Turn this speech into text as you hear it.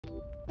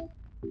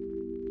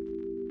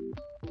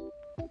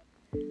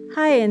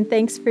Hi, and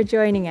thanks for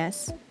joining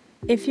us.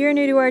 If you're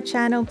new to our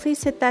channel,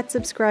 please hit that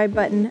subscribe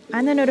button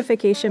and the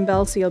notification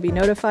bell so you'll be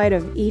notified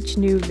of each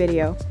new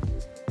video.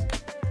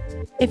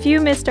 If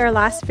you missed our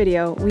last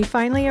video, we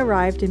finally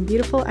arrived in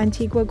beautiful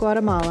Antigua,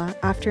 Guatemala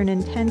after an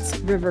intense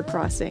river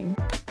crossing.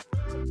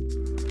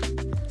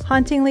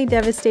 Hauntingly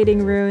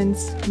devastating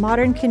ruins,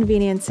 modern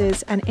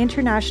conveniences, and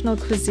international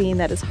cuisine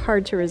that is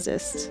hard to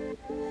resist.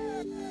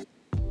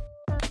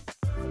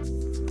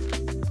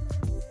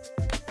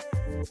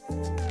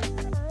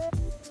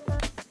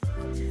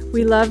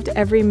 We loved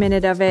every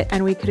minute of it,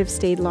 and we could have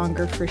stayed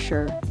longer for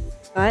sure.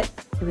 But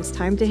it was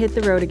time to hit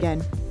the road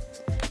again.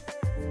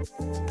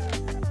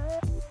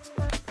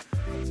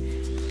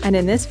 And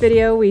in this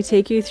video, we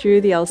take you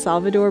through the El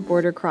Salvador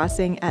border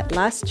crossing at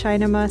Las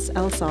Chinamas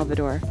El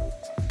Salvador.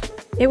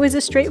 It was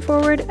a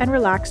straightforward and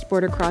relaxed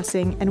border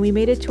crossing, and we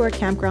made it to our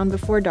campground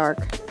before dark,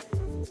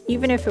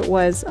 even if it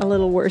was a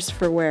little worse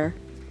for wear.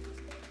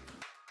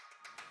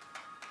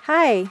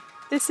 Hi,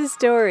 this is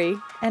Dory,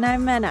 and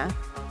I'm Mena.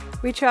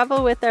 We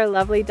travel with our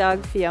lovely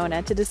dog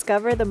Fiona to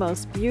discover the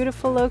most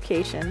beautiful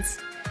locations,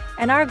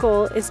 and our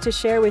goal is to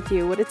share with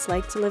you what it's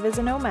like to live as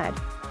a nomad.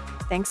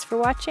 Thanks for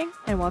watching,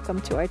 and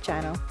welcome to our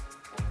channel.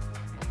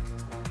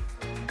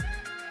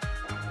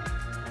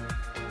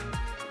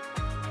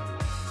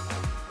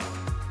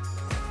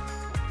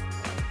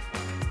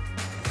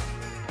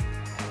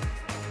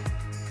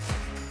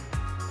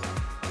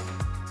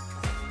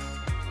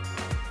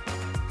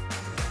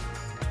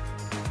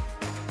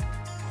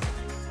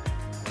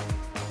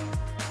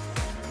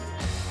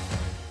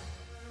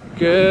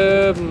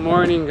 Good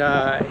morning,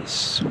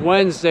 guys.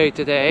 Wednesday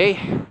today.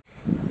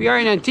 We are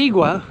in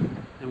Antigua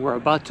and we're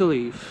about to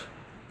leave.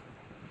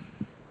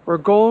 We're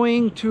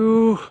going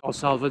to El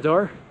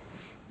Salvador.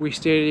 We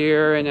stayed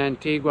here in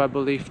Antigua, I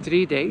believe,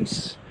 3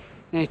 days,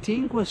 and I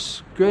think it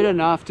was good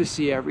enough to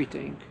see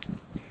everything.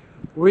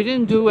 We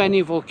didn't do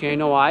any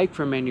volcano hike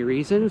for many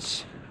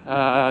reasons.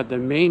 The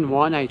main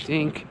one, I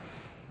think,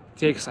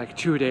 takes like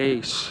 2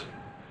 days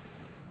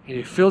and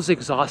it feels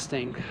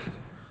exhausting.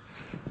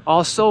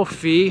 Also,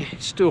 Fee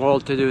is too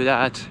old to do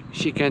that.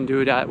 She can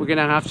do that. We're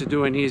gonna have to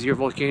do an easier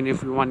volcano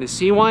if we want to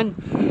see one.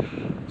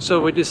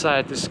 So we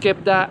decided to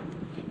skip that.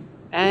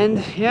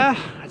 And yeah,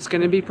 it's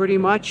gonna be pretty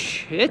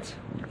much it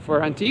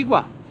for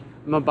Antigua.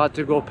 I'm about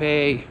to go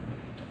pay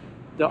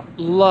the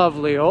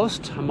lovely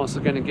host. I'm also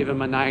gonna give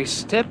him a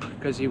nice tip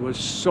because he was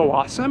so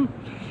awesome.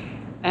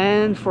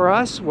 And for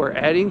us, we're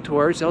heading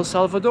towards El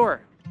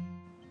Salvador.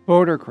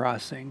 Border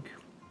crossing.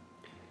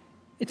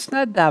 It's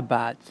not that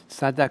bad,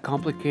 it's not that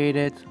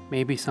complicated.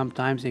 Maybe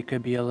sometimes it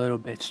could be a little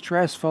bit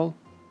stressful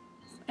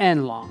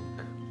and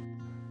long.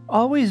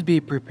 Always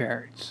be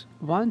prepared.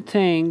 One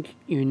thing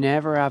you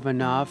never have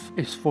enough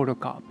is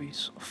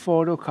photocopies.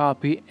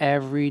 Photocopy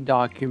every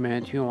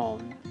document you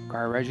own.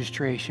 Car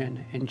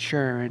registration,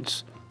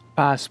 insurance,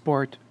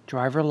 passport,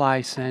 driver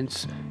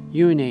license,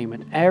 you name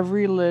it.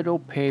 Every little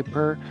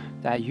paper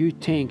that you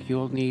think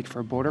you'll need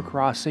for border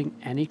crossing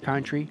any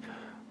country,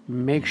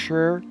 make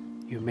sure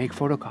you make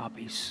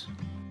photocopies.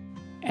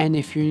 And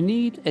if you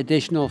need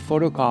additional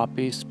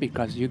photocopies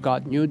because you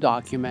got new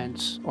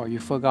documents or you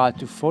forgot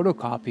to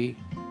photocopy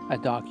a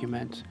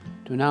document,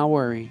 do not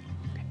worry.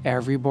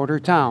 Every border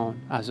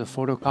town has a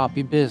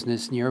photocopy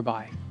business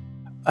nearby.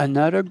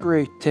 Another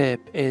great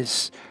tip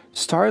is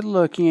start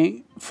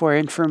looking for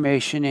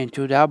information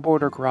into that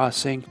border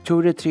crossing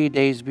 2 to 3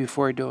 days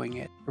before doing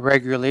it.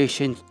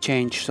 Regulations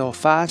change so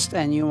fast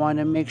and you want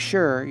to make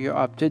sure you're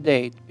up to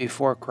date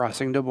before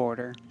crossing the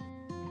border.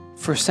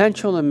 For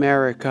Central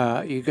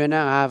America, you're gonna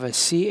have a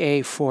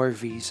CA4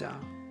 visa.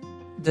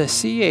 The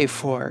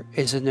CA4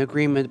 is an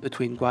agreement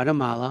between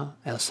Guatemala,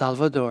 El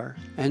Salvador,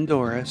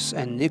 Honduras,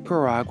 and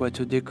Nicaragua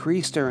to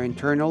decrease their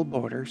internal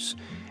borders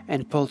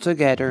and pull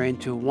together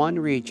into one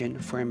region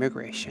for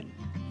immigration.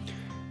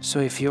 So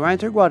if you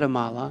enter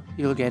Guatemala,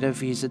 you'll get a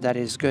visa that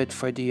is good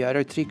for the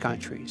other 3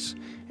 countries,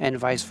 and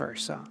vice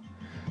versa.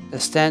 The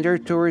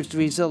standard tourist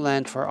visa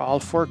length for all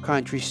 4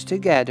 countries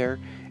together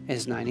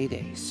is 90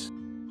 days.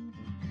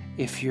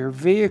 If your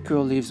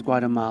vehicle leaves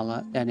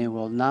Guatemala, then it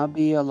will not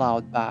be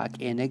allowed back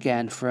in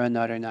again for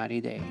another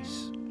 90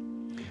 days.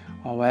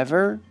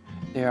 However,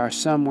 there are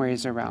some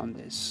ways around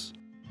this.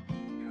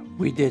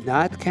 We did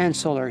not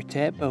cancel our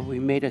trip, but we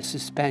made a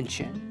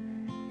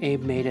suspension.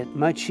 It made it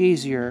much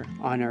easier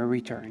on our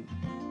return.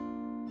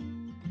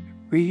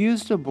 We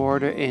used the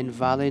border in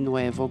Valle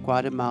Nuevo,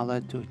 Guatemala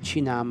to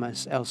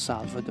Chinamas El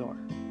Salvador.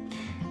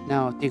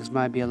 Now, things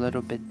might be a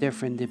little bit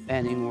different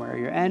depending where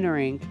you're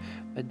entering,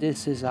 but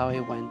this is how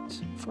it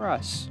went for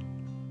us.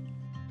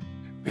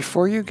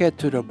 Before you get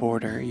to the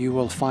border, you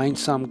will find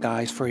some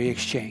guys for the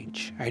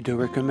exchange. I do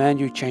recommend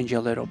you change a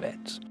little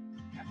bit.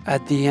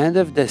 At the end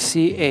of the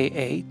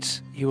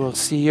CA8, you will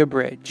see a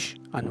bridge.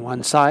 On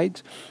one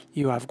side,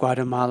 you have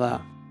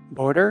Guatemala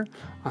border.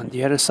 On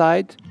the other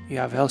side, you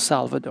have El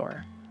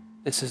Salvador.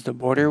 This is the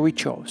border we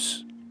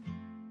chose.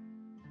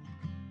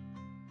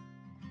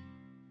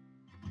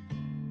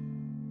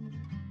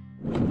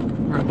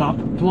 We're about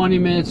 20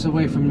 minutes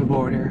away from the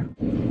border.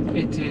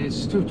 It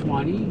is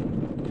 2:20,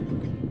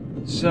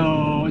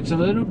 so it's a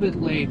little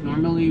bit late.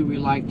 Normally we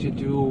like to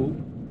do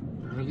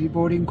early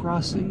boarding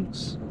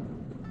crossings.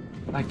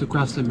 Like to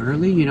cross them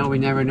early, you know, we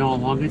never know how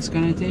long it's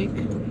gonna take.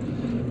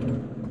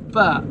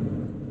 But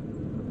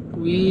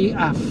we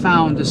have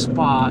found a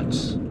spot.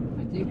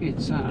 I think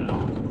it's, I don't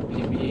know,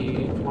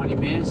 maybe 20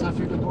 minutes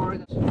after the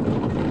border.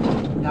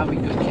 That we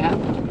could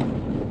camp.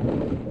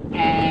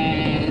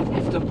 And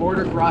if the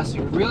border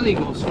crossing really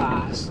goes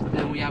fast,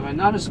 then we have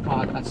another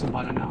spot that's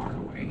about an hour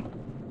away.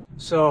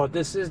 So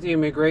this is the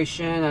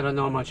immigration. I don't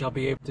know how much I'll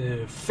be able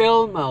to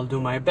film. I'll do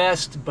my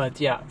best.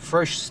 But yeah,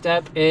 first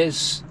step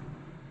is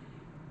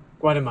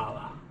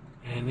Guatemala.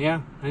 And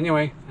yeah,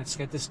 anyway, let's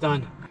get this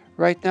done.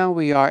 Right now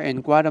we are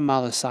in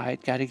Guatemala side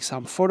getting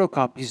some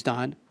photocopies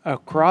done.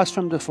 Across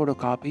from the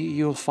photocopy,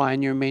 you'll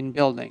find your main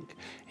building,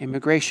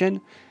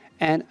 immigration,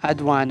 and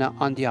aduana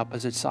on the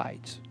opposite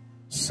sides.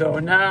 So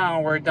now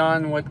we're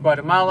done with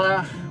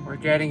Guatemala. We're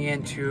getting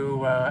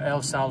into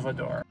El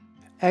Salvador.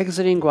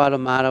 Exiting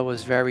Guatemala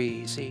was very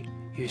easy.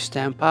 You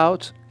stamp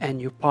out and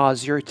you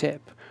pause your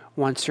tip.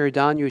 Once you're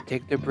done, you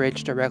take the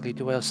bridge directly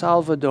to El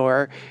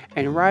Salvador,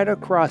 and right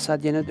across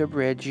at the end of the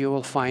bridge, you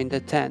will find the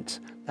tent.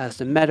 That's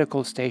the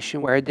medical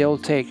station where they'll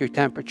take your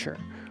temperature.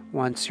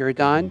 Once you're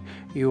done,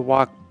 you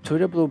walk to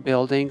the blue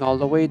building all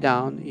the way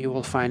down. You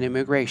will find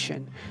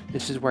immigration.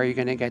 This is where you're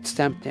going to get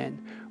stamped in.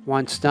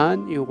 Once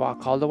done, you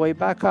walk all the way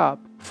back up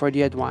for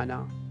the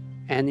aduana.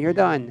 And you're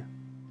done.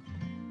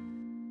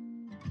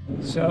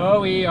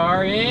 So we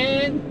are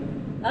in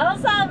El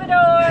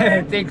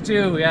Salvador! Take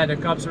two. Yeah, the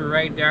cops were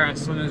right there as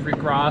soon as we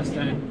crossed.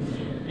 And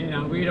you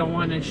know, we don't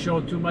want to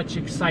show too much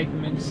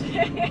excitement.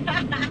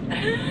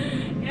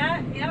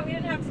 Yeah, we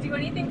didn't have to do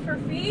anything for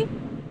fee.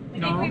 I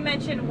think we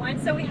mentioned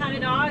once that we had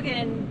a dog,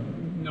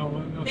 and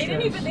no they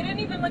didn't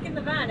even look in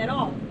the van at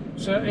all.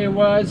 So it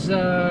was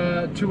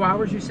 2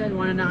 hours, you said?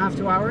 1.5,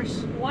 2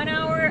 hours? 1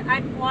 hour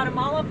at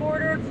Guatemala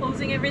border,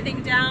 closing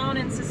everything down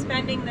and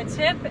suspending the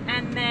tip,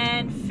 and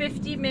then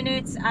 50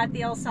 minutes at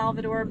the El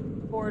Salvador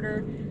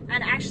border.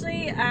 And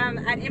actually,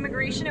 at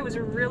immigration, it was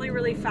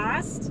really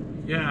fast.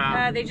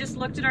 Yeah. They just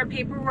looked at our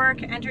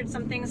paperwork, entered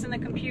some things in the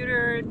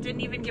computer,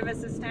 didn't even give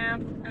us a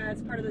stamp.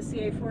 It's part of the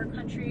CA4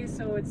 countries,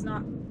 so it's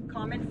not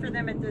common for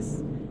them at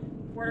this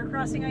border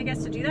crossing, I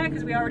guess, to do that,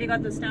 because we already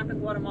got the stamp in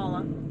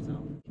Guatemala. So.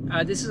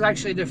 This is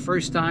actually the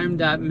first time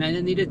that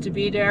Mena needed to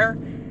be there.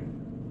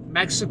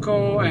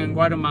 Mexico and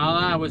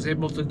Guatemala, I was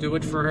able to do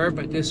it for her,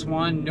 but this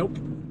one, nope.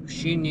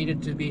 She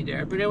needed to be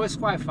there, but it was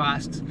quite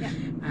fast. Yeah.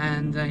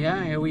 And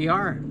yeah, here we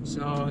are.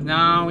 So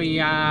now we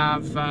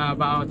have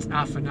about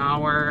half an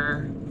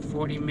hour,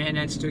 40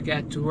 minutes to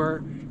get to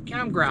her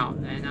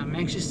campground, and I'm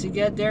anxious to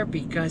get there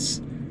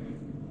because,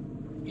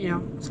 you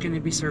know, it's going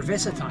to be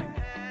cerveza time.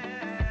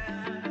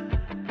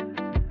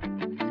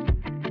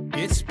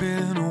 It's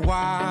been a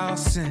while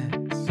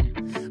since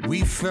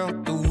we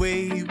felt the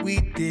way we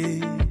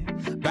did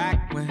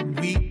back when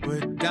we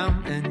were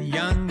dumb and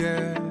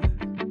younger.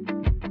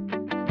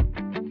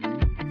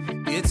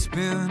 It's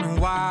been a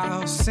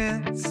while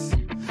since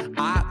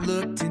I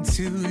looked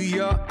into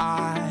your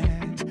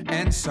eyes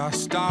and saw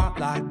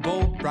starlight,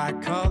 bold,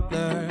 bright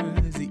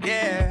colors.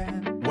 Yeah,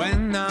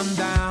 when I'm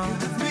down,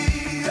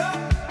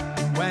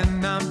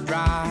 when I'm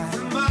dry,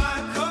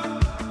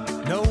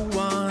 no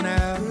one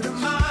else.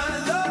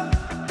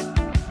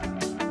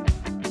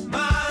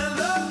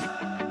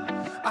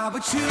 I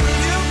would choose you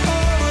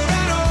over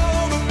and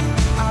over.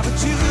 I would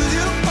choose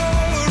you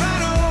over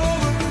and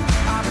over.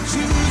 I would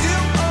choose you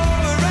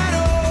over and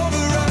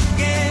over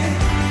again,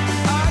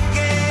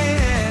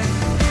 again.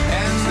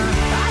 And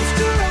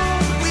after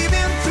all we've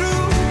been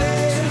through,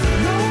 there's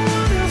no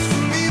one else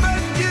for me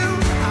but you.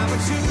 I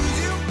would choose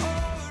you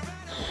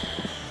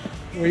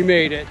over. We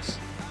made it.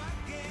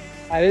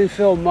 I didn't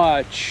film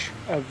much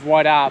of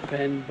what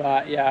happened,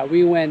 but yeah,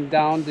 we went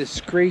down this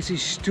crazy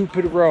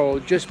stupid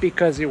road just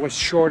because it was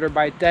shorter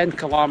by 10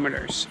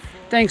 kilometers.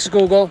 Thanks,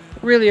 Google,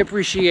 really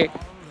appreciate.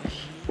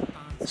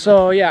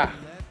 So yeah,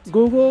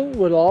 Google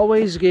will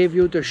always give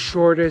you the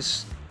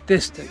shortest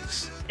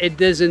distance. It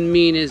doesn't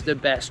mean it's the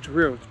best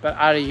route, but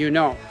how do you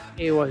know?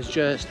 It was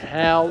just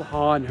hell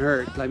on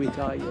earth, let me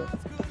tell you.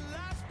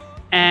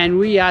 And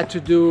we had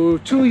to do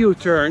 2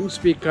 U-turns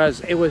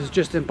because it was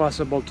just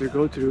impossible to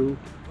go through.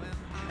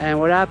 And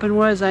what happened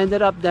was I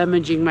ended up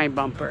damaging my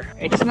bumper.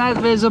 It's not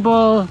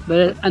visible,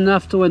 but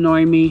enough to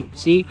annoy me.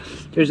 See,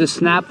 there's a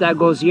snap that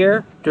goes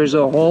here. There's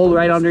a hole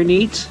right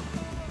underneath.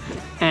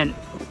 And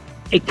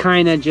it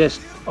kind of just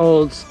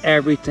holds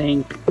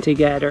everything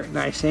together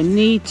nice and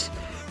neat,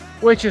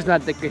 which is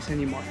not the case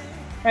anymore.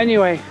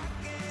 Anyway,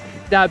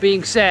 that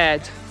being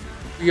said,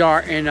 we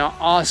are in an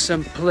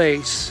awesome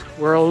place.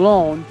 We're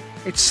alone.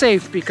 It's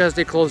safe because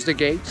they closed the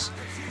gates.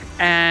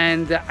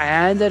 And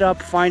I ended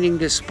up finding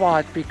this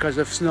spot because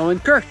of Snow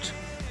and Kurt.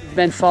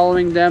 Been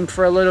following them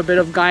for a little bit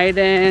of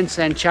guidance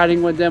and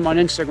chatting with them on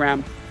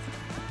Instagram.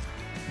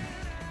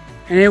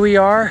 And here we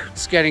are.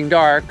 It's getting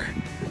dark.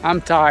 I'm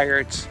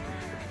tired.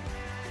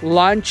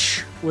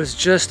 Lunch was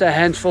just a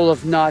handful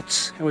of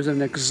nuts. It was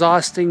an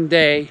exhausting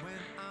day.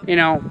 You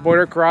know,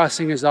 border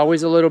crossing is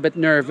always a little bit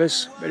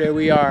nervous, but here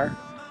we are.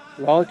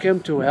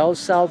 Welcome to El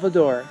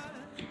Salvador.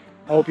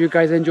 I hope you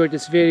guys enjoyed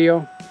this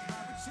video.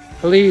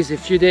 Please,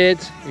 if you did,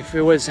 if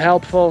it was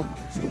helpful,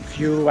 if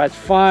you had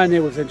fun, it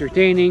was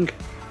entertaining,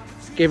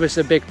 give us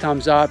a big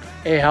thumbs up.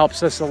 It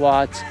helps us a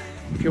lot.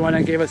 If you want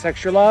to give us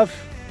extra love,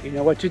 you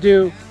know what to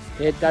do.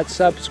 Hit that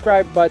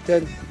subscribe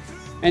button.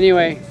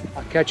 Anyway,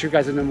 I'll catch you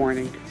guys in the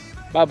morning.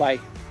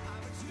 Bye-bye.